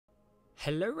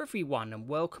Hello everyone and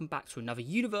welcome back to another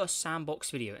Universe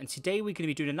Sandbox video, and today we're going to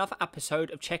be doing another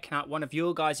episode of checking out one of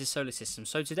your guys' solar systems.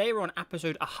 So today we're on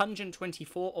episode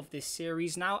 124 of this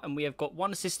series now, and we have got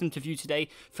one system to view today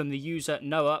from the user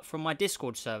Noah from my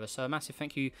Discord server. So a massive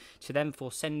thank you to them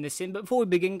for sending this in. But before we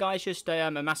begin guys, just a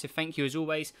massive thank you as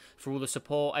always for all the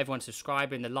support, everyone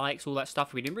subscribing, the likes, all that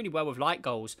stuff. We're doing really well with like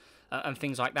goals and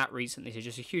things like that recently, so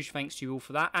just a huge thanks to you all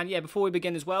for that. And yeah, before we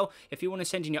begin as well, if you want to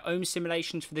send in your own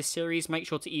simulations for this series, make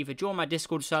sure to either join my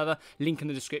Discord server, link in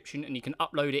the description, and you can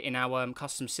upload it in our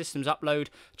custom systems upload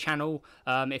channel.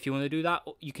 If you want to do that,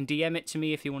 you can DM it to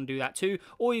me if you want to do that too,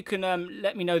 or you can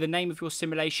let me know the name of your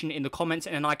simulation in the comments,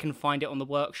 and then I can find it on the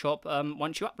workshop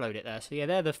once you upload it there. So yeah,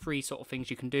 they're the three sort of things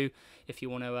you can do if you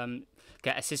want to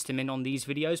get a system in on these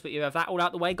videos. But you have that all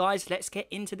out the way guys, let's get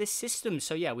into this system.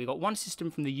 So yeah, we got one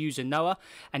system from the user Noah,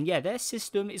 and yeah, their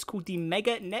system is called the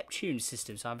Mega Neptune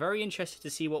system. So I'm very interested to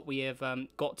see what we have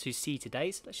got to see today.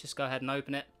 So let's just go ahead and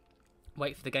open it.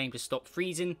 Wait for the game to stop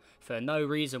freezing for no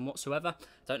reason whatsoever.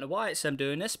 Don't know why it's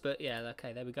doing this, but yeah,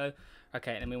 okay, there we go.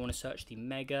 Okay, and then we want to search the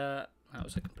Mega. That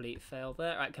was a complete fail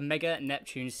there. Right, Mega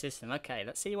Neptune system. Okay,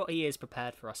 let's see what he is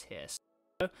prepared for us here.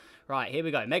 Right, here we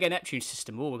go. Mega Neptune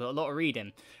system. Oh, we've got a lot of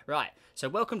reading. Right, so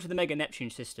welcome to the Mega Neptune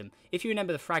system. If you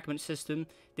remember the fragment system,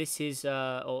 this is,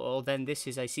 then this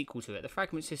is a sequel to it. The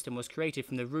fragment system was created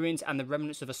from the ruins and the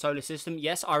remnants of a solar system.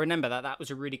 Yes, I remember that. That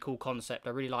was a really cool concept. I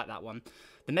really like that one.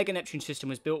 The Mega Neptune system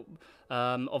was built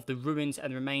of the ruins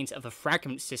and remains of a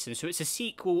fragment system. So it's a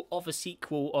sequel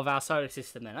of our solar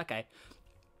system then. Okay.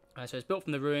 So it's built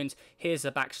from the ruins. Here's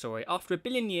the backstory. After 1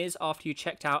 billion years after you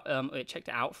checked it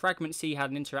out, Fragment C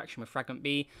had an interaction with Fragment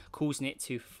B, causing it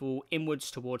to fall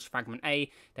inwards towards Fragment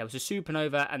A. There was a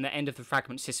supernova and the end of the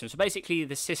Fragment system. So basically,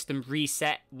 the system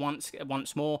reset once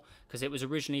more because it was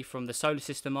originally from the solar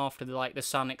system after the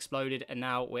sun exploded, and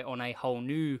now we're on a whole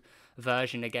new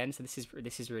version again. So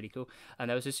this is really cool. And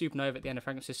there was a supernova at the end of the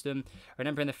Fragment system.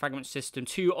 Remember, in the Fragment system,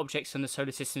 2 objects from the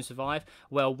solar system survived.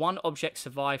 Well, 1 object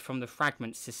survived from the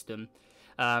Fragment system.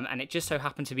 And it just so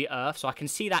happened to be Earth, so I can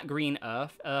see that green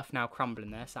Earth now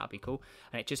crumbling there, so that'd be cool.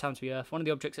 And it just happened to be Earth. One of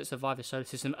the objects that survived the solar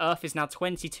system. Earth is now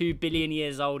 22 billion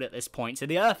years old at this point, so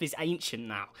the Earth is ancient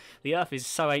now. The Earth is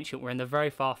so ancient, we're in the very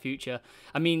far future.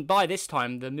 I mean, by this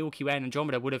time, the Milky Way and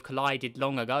Andromeda would have collided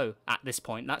long ago at this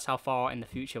point. That's how far in the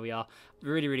future we are.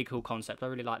 Really, really cool concept. I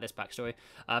really like this backstory.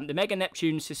 The Mega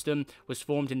Neptune system was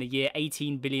formed in the year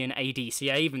 18 billion AD, so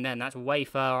yeah, even then, that's way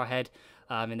far ahead.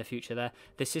 In the future there.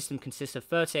 The system consists of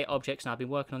 38 objects, and I've been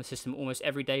working on the system almost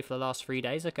every day for the last 3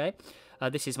 days. Okay,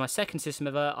 this is my second system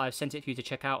ever. I've sent it for you to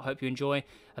check out. Hope you enjoy.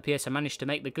 P.S. I managed to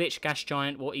make the glitch gas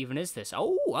giant. What even is this?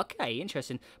 Oh, okay,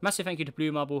 interesting. Massive thank you to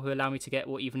Blue Marble who allowed me to get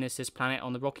what even is this planet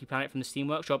on the rocky planet from the Steam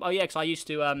Workshop. Oh yeah, because I used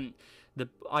to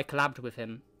I collabed with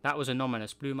him. That was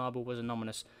anonymous. Blue Marble was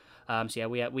anonymous. So yeah,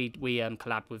 we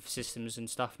collabed with systems and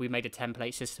stuff. We made a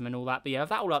template system and all that. But yeah,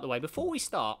 that all out the way. Before we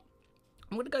start,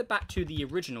 I'm going to go back to the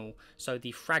original, so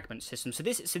the fragment system. So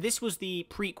this was the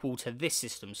prequel to this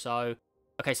system. So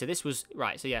okay, so this was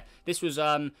right. So yeah, this was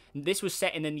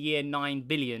set in the year 9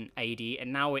 billion AD,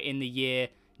 and now we're in the year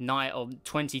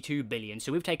 22 billion.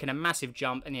 So we've taken a massive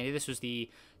jump, and yeah, this was the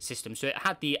system. So it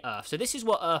had the Earth. So this is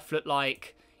what Earth looked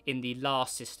like in the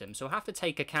last system. So we'll have to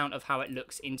take account of how it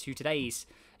looks in today's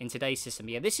system.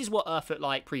 Yeah, this is what Earth looked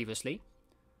like previously.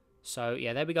 So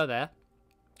yeah, there we go there.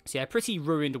 So yeah, pretty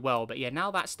ruined world, but yeah, now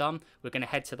that's done, we're going to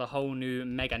head to the whole new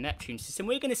Mega Neptune system.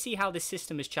 We're going to see how this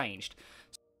system has changed.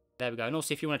 There we go. And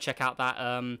also, if you want to check out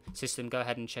that system, go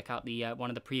ahead and check out the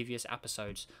one of the previous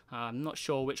episodes. I'm not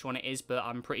sure which one it is, but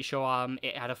I'm pretty sure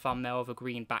it had a thumbnail of a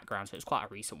green background, so it's quite a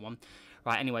recent one.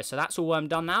 Right, anyway, so that's all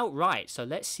done now. Right, so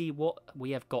let's see what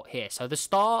we have got here. So the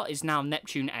star is now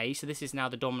Neptune A, so this is now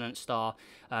the dominant star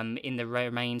in the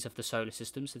remains of the solar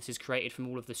system. So this is created from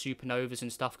all of the supernovas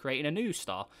and stuff, creating a new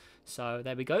star. So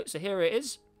there we go. So here it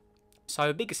is.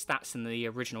 So bigger stats than the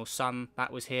original sun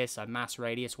that was here. So mass,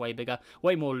 radius, way bigger,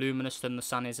 way more luminous than the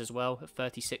sun is as well.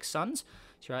 36 suns.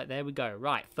 So right, there we go.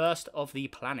 Right, first of the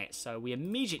planets. So we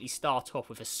immediately start off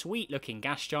with a sweet looking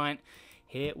gas giant.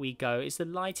 Here we go. Is the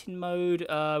lighting mode?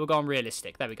 We're going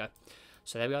realistic. There we go.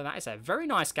 So there we go. That is a very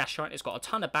nice gas giant. It's got a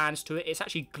ton of bands to it. It's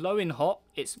actually glowing hot.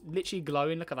 It's literally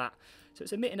glowing. Look at that. So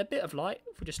it's emitting a bit of light.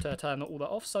 If we just turn all that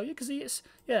off. So you can see it's,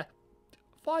 yeah,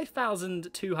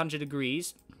 5,200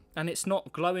 degrees. And it's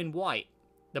not glowing white.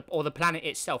 Or the planet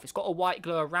itself. It's got a white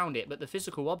glow around it. But the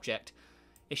physical object,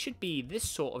 it should be this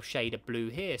sort of shade of blue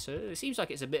here. So it seems like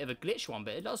it's a bit of a glitch one.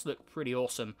 But it does look pretty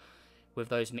awesome with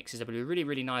those mixes of blue. Really,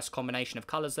 really nice combination of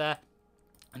colours there.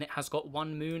 And it has got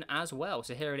one moon as well.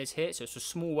 So here it is here. So it's a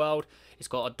small world. It's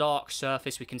got a dark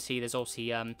surface. We can see there's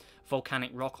obviously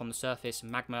volcanic rock on the surface,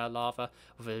 magma, lava,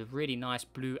 with a really nice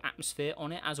blue atmosphere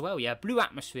on it as well. Yeah, blue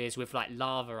atmospheres with like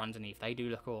lava underneath. They do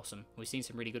look awesome. We've seen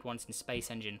some really good ones in Space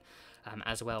Engine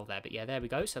as well there. But yeah, there we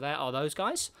go. So there are those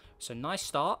guys. So nice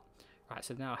start. Right,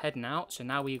 so now heading out. So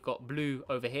now we've got blue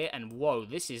over here. And whoa,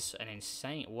 this is an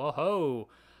insane... Whoa.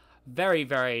 Very,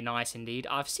 very nice indeed.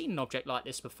 I've seen an object like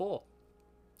this before.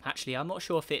 Actually, I'm not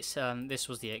sure if it's this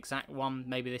was the exact one.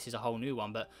 Maybe this is a whole new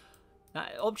one, but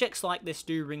objects like this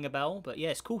do ring a bell. But yeah,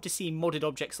 it's cool to see modded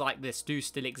objects like this do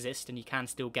still exist and you can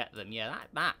still get them. Yeah,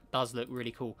 that does look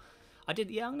really cool. I'm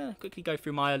going to quickly go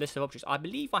through my list of objects. I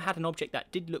believe I had an object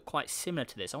that did look quite similar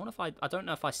to this. I don't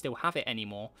know if I still have it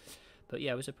anymore. But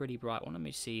yeah, it was a pretty bright one. Let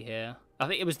me see here. I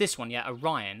think it was this one, yeah,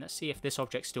 Orion. Let's see if this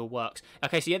object still works.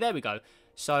 Okay, so yeah, there we go.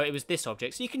 So it was this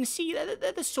object. So you can see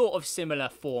they're the sort of similar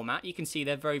format. You can see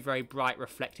they're very, very bright,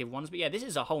 reflective ones. But yeah, this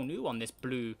is a whole new one, this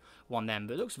blue one then.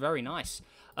 But it looks very nice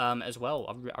as well.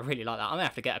 I really like that. I'm going to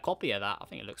have to get a copy of that. I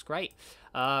think it looks great.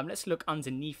 Let's look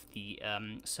underneath the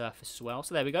surface as well.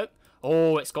 So there we go.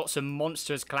 Oh, it's got some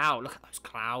monstrous cloud. Look at those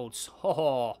clouds.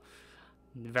 Oh,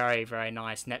 very, very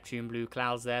nice Neptune blue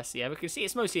clouds there. So yeah, we can see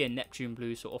it's mostly a Neptune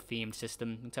blue sort of themed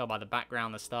system. You can tell by the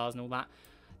background, the stars and all that.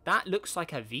 That looks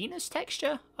like a Venus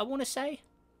texture, I want to say.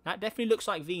 That definitely looks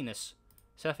like Venus.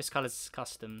 Surface colors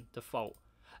custom default.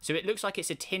 So it looks like it's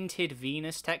a tinted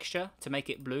Venus texture to make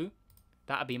it blue.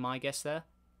 That would be my guess there.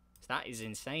 So that is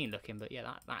insane looking, but yeah,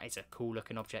 that is a cool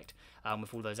looking object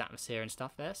with all those atmosphere and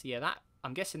stuff there. So yeah,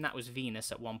 I'm guessing that was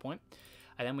Venus at one point.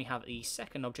 And then we have the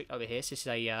second object over here. So this is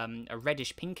a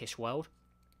reddish pinkish world.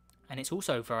 And it's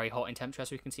also very hot in temperature,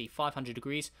 as we can see, 500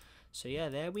 degrees. So yeah,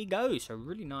 there we go. So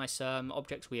really nice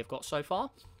objects we have got so far.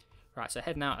 Right, so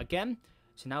heading out again.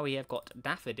 So now we have got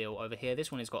Daffodil over here.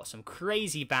 This one has got some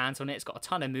crazy bands on it. It's got a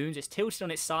ton of moons. It's tilted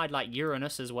on its side like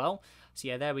Uranus as well. So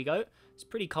yeah, there we go. It's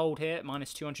pretty cold here,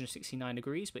 minus 269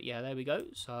 degrees. But yeah, there we go.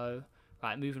 So,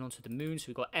 right, moving on to the moon. So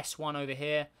we've got S1 over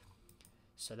here.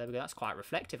 So there we go, that's quite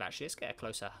reflective actually. Let's get a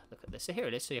closer look at this. So here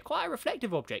it is. So yeah, quite a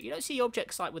reflective object. You don't see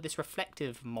objects like with this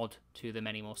reflective mod to them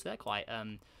anymore. So they're quite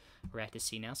rare to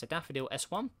see now. So Daffodil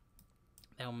S1.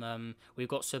 We've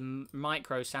got some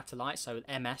micro satellites. So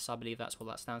MS, I believe that's what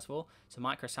that stands for. So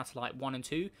micro satellite 1 and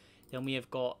 2. Then we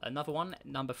have got another one,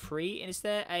 number 3. Is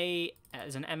there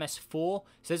as an MS4? So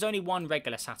there's only one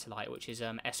regular satellite, which is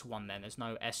S1 then. There's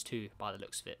no S2 by the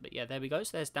looks of it. But yeah, there we go.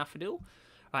 So there's Daffodil.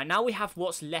 Right, now we have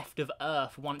what's left of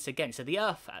Earth once again. So the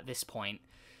Earth at this point,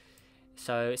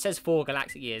 so it says 4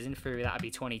 galactic years. In theory, that would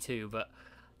be 22. But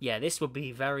yeah, this would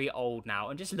be very old now.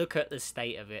 And just look at the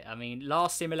state of it. I mean,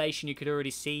 last simulation you could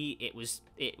already see it was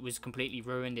completely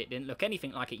ruined. It didn't look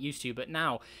anything like it used to. But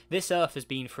now, this Earth has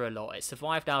been through a lot. It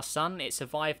survived our sun. It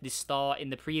survived this star in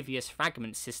the previous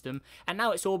fragment system. And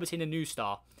now it's orbiting a new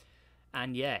star.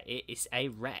 And yeah, it is a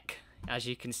wreck. As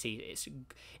you can see,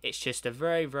 it's just a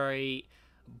very, very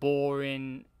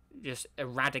boring, just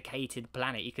eradicated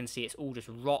planet. You can see it's all just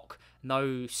rock,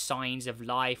 no signs of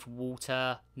life,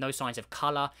 water, no signs of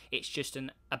colour. It's just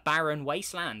a barren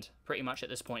wasteland pretty much at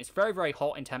this point. It's very, very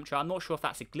hot in temperature. I'm not sure if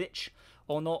that's a glitch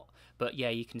or not, but yeah,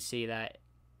 you can see that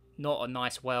not a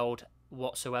nice world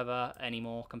whatsoever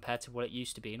anymore compared to what it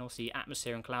used to be. And obviously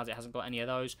atmosphere and clouds, it hasn't got any of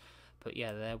those. But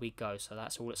yeah, there we go. So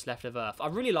that's all that's left of Earth. I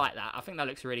really like that. I think that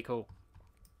looks really cool.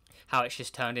 How it's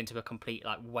just turned into a complete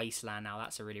like wasteland now.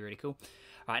 That's a really, really cool.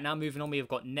 All right, now moving on, we've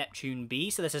got Neptune B.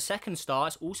 So there's a second star.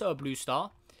 It's also a blue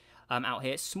star out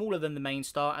here. It's smaller than the main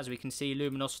star, as we can see.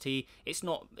 Luminosity, it's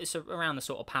around the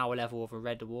sort of power level of a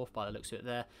red dwarf by the looks of it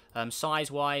there.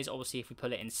 Size-wise, obviously, if we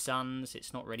put it in suns,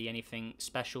 it's not really anything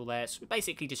special there. It's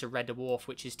basically just a red dwarf,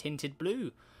 which is tinted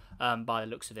blue by the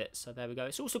looks of it. So there we go.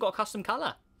 It's also got a custom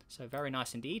colour. So very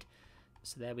nice indeed.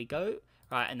 So there we go.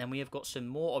 Right, and then we have got some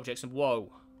more objects. And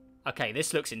whoa. Okay,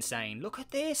 this looks insane. Look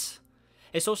at this.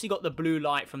 It's also got the blue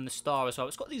light from the star as well.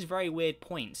 It's got these very weird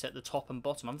points at the top and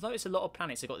bottom. I've noticed a lot of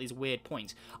planets have got these weird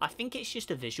points. I think it's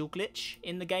just a visual glitch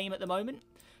in the game at the moment.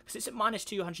 Because it's at minus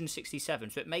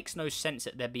 267, so it makes no sense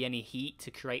that there'd be any heat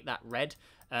to create that red.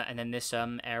 And then this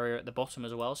area at the bottom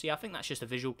as well. So yeah, I think that's just a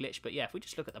visual glitch. But yeah, if we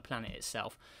just look at the planet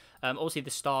itself. Obviously the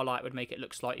starlight would make it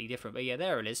look slightly different. But yeah,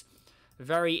 there it is.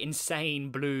 Very insane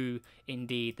blue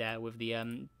indeed there with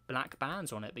the black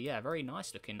bands on it. But yeah, very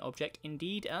nice looking object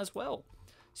indeed as well.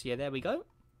 So yeah, there we go.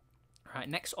 Right,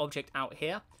 next object out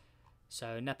here.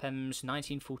 So Nepem's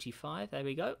 1945. There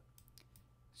we go.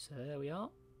 So there we are.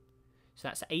 So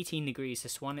that's 18 degrees,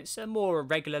 this one. It's a more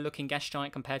regular looking gas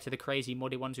giant compared to the crazy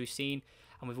modded ones we've seen.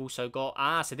 And we've also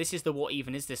got, so this is the what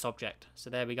even is this object. So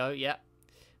there we go, yeah.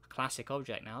 classic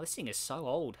object now. This thing is so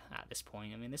old at this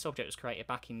point. I mean, this object was created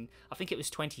back in, I think it was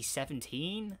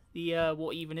 2017. The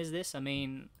what even is this? I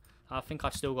mean, I think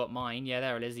I've still got mine. Yeah,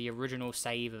 there it is, the original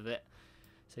save of it.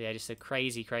 So yeah, just a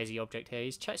crazy, crazy object here.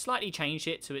 He's slightly changed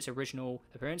it to its original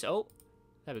appearance. Oh,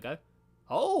 there we go.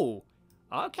 Oh,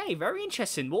 okay, very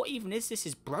interesting. What even is this?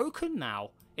 Is broken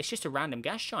now. It's just a random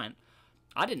gas giant.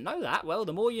 I didn't know that. Well,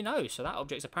 the more you know. So that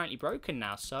object's apparently broken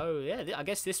now. So yeah, I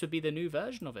guess this would be the new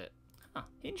version of it. Huh,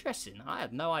 interesting. I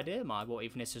had no idea what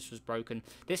even this was broken.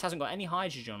 This hasn't got any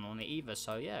hydrogen on it either.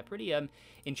 So yeah, pretty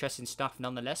interesting stuff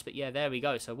nonetheless. But yeah, there we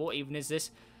go. So what even is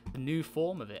this? The new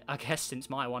form of it, I guess, since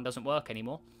my one doesn't work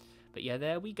anymore. But yeah,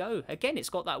 there we go. Again, it's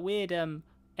got that weird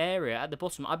area at the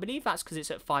bottom. I believe that's because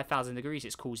it's at 5,000 degrees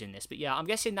it's causing this. But yeah, I'm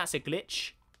guessing that's a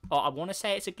glitch. Or I want to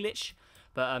say it's a glitch.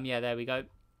 But yeah, there we go.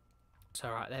 So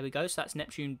right, there we go. So that's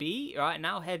Neptune B. Right,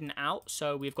 now heading out.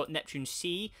 So we've got Neptune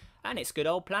C, and it's good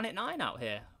old Planet 9 out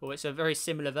here. Well, it's a very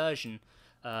similar version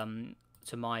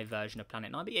to my version of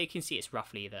Planet 9. But yeah, you can see it's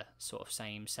roughly the sort of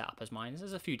same setup as mine.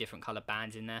 There's a few different colour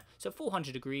bands in there. So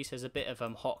 400 degrees, there's a bit of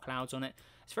hot clouds on it.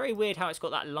 It's very weird how it's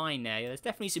got that line there. Yeah, there's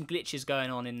definitely some glitches going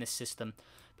on in this system.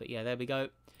 But yeah, there we go.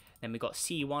 Then we've got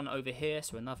C1 over here,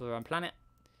 so another planet.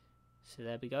 So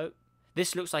there we go.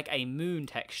 This looks like a moon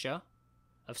texture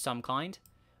of some kind.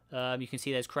 You can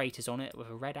see there's craters on it with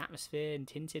a red atmosphere and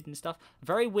tinted and stuff.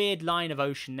 Very weird line of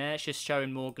ocean there. It's just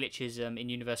showing more glitches in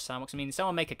Universe Sandbox. I mean,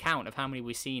 someone make a count of how many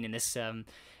we've seen in this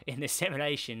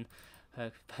simulation.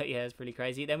 But yeah, it's pretty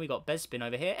crazy. Then we got Bespin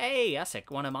over here. Hey, that's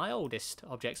one of my oldest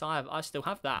objects. I still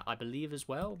have that, I believe, as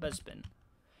well. Bespin.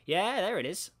 Yeah, there it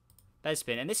is.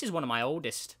 Bespin. And this is one of my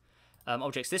oldest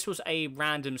objects. This was a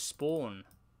random spawn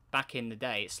back in the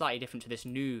day. It's slightly different to this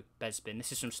new Bespin.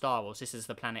 This is from Star Wars. This is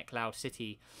the planet Cloud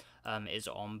City is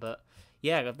on. But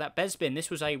yeah, that Bespin, this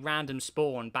was a random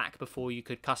spawn back before you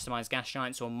could customize gas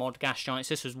giants or mod gas giants.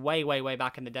 This was way, way, way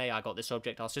back in the day I got this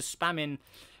object. I was just spamming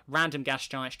random gas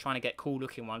giants trying to get cool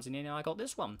looking ones, and I got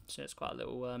this one. So it's quite a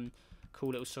little cool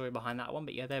little story behind that one.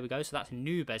 But yeah, there we go. So that's a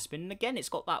new Bespin. And again, it's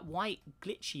got that white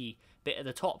glitchy bit at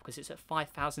the top because it's at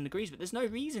 5,000 degrees, but there's no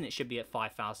reason it should be at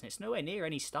 5,000. It's nowhere near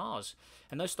any stars,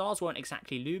 and those stars weren't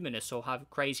exactly luminous or have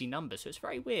crazy numbers, so it's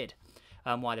very weird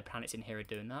why the planets in here are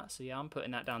doing that. So yeah, I'm putting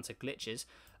that down to glitches.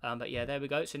 But yeah, there we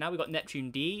go. So now we've got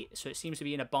Neptune D, so it seems to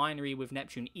be in a binary with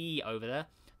Neptune E over there.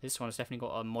 This one has definitely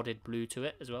got a modded blue to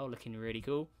it as well, looking really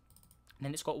cool. And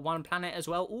then it's got one planet as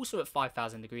well, also at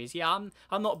 5,000 degrees. Yeah,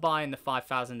 I'm not buying the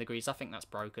 5,000 degrees. I think that's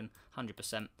broken,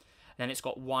 100%. Then it's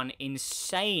got one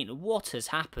insane... What has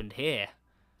happened here?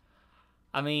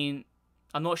 I mean,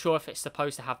 I'm not sure if it's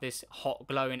supposed to have this hot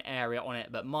glowing area on it,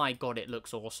 but my god, it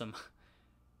looks awesome.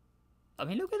 I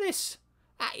mean, look at this.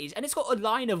 That is... And it's got a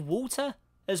line of water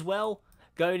as well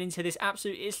going into this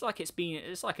absolute... It's like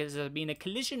there's been a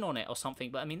collision on it or something,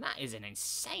 but I mean, that is an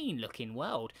insane looking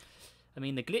world. I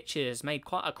mean, the glitches made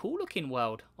quite a cool looking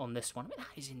world on this one. I mean,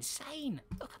 that is insane.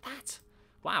 Look at that.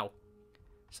 Wow.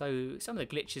 So some of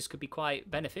the glitches could be quite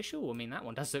beneficial. I mean, that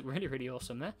one does look really, really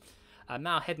awesome there.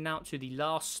 Now heading out to the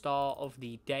last star of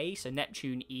the day. So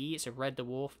Neptune E. It's a red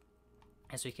dwarf.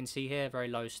 As we can see here, very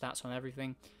low stats on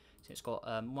everything. So it's got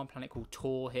one planet called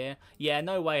Tor here. Yeah,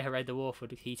 no way a red dwarf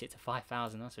would heat it to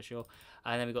 5,000, that's for sure.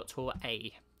 And then we've got Tor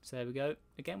A. So there we go.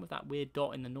 Again, with that weird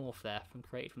dot in the north there,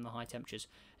 created from the high temperatures.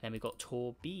 And then we've got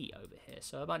Tor B over here.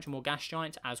 So a bunch of more gas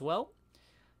giants as well.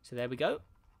 So there we go.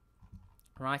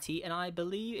 Righty, and I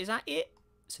believe, is that it?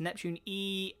 So Neptune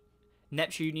E,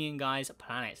 Neptunian, guys,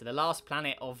 planet. So the last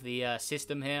planet of the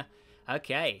system here.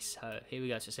 Okay, so here we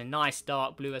go. So it's a nice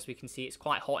dark blue, as we can see. It's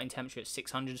quite hot in temperature at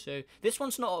 600. So this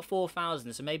one's not at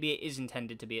 4,000, so maybe it is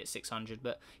intended to be at 600.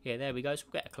 But yeah, there we go. So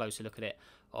we'll get a closer look at it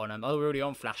on. Oh, we're already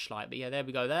on flashlight, but yeah, there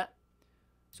we go. There.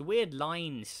 So weird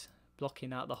lines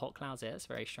blocking out the hot clouds there. That's a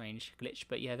very strange glitch,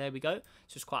 but yeah, there we go.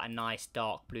 So it's quite a nice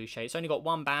dark blue shade. It's only got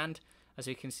one band, as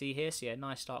we can see here. So yeah,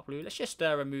 nice dark blue. Let's just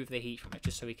remove the heat from it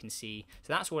just so we can see.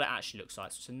 So that's what it actually looks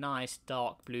like. So it's a nice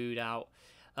dark blued out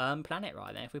planet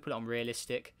right there. If we put it on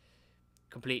realistic,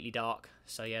 completely dark.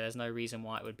 So yeah, there's no reason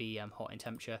why it would be hot in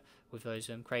temperature with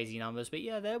those crazy numbers. But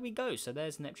yeah, there we go. So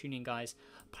there's Neptunian, guys,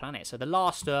 planet. So the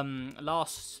last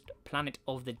planet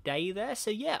of the day there. So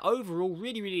yeah, overall,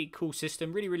 really, really cool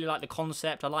system. Really, really like the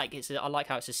concept. I like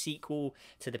how it's a sequel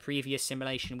to the previous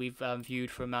simulation we've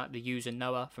viewed from the user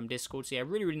Noah from Discord. So yeah,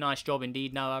 really, really nice job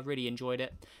indeed, Noah. Really enjoyed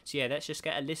it. So yeah, let's just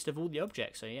get a list of all the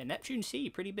objects. So yeah, Neptune C,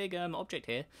 pretty big object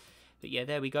here. But yeah,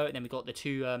 there we go. And then we got the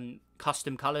two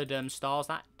custom coloured stars.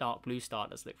 That dark blue star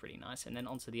does look really nice. And then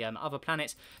onto the other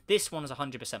planets. This one is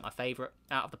 100% my favourite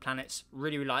out of the planets.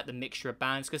 Really, really like the mixture of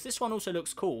bands, because this one also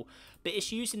looks cool, but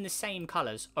it's using the same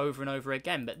colours over and over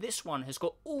again. But this one has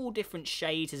got all different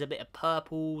shades. There's a bit of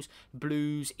purples,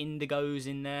 blues, indigos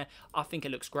in there. I think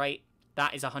it looks great.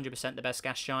 That is 100% the best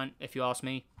gas giant, if you ask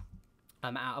me,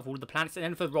 out of all the planets. And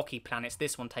then for rocky planets,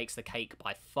 this one takes the cake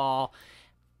by far.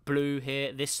 Blue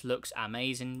here, this looks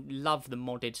amazing. Love the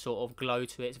modded sort of glow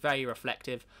to it. It's very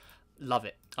reflective. Love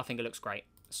it. I think it looks great.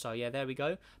 So yeah, there we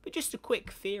go. But just a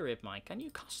quick theory of mine, can you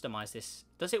customize this?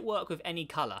 Does it work with any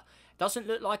color? Doesn't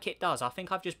look like it does. I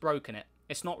think I've just broken it.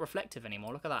 It's not reflective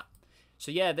anymore. Look at that.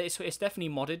 So yeah, it's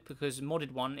definitely modded, because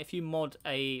modded one, if you mod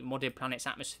a modded planet's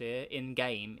atmosphere in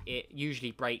game, it usually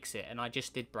breaks it, and I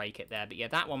just did break it there. But yeah,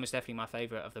 that one was definitely my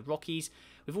favourite of the Rockies.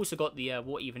 We've also got the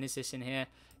what even is this in here?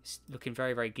 It's looking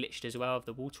very, very glitched as well, of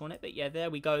the water on it. But yeah,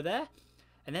 there we go there.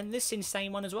 And then this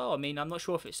insane one as well. I mean, I'm not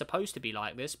sure if it's supposed to be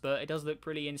like this, but it does look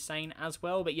pretty insane as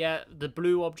well. But yeah, the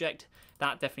blue object,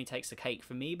 that definitely takes the cake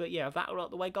for me. But yeah, with that all out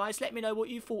the way, guys, let me know what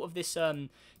you thought of this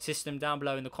system down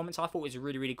below in the comments. I thought it was a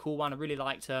really, really cool one. I really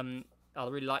liked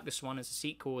this one as a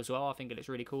sequel as well. I think it looks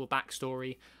really cool.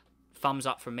 Backstory. Thumbs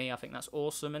up from me. I think that's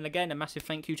awesome. And again, a massive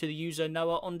thank you to the user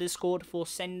Noah on Discord for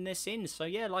sending this in. So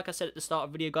yeah, like I said at the start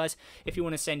of the video, guys, if you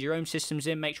want to send your own systems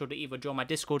in, make sure to either join my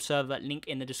Discord server, link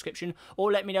in the description, or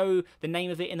let me know the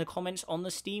name of it in the comments on the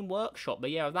Steam Workshop.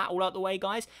 But yeah, with that all out the way,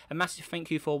 guys, a massive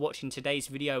thank you for watching today's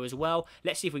video as well.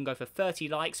 Let's see if we can go for 30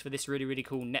 likes for this really, really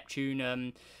cool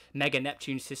Neptune, Mega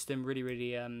Neptune system. Really,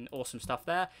 really awesome stuff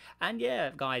there. And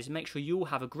yeah, guys, make sure you all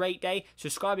have a great day.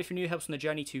 Subscribe if you're new. Helps on the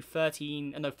journey to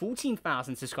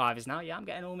 14,000 subscribers now. Yeah, I'm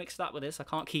getting all mixed up with this. I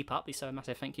can't keep up. So a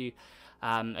massive thank you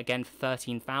again for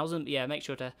 13,000. Yeah, make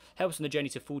sure to help us on the journey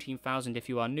to 14,000 if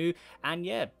you are new. And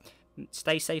yeah,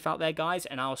 stay safe out there, guys,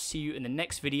 and I'll see you in the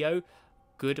next video.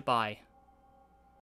 Goodbye.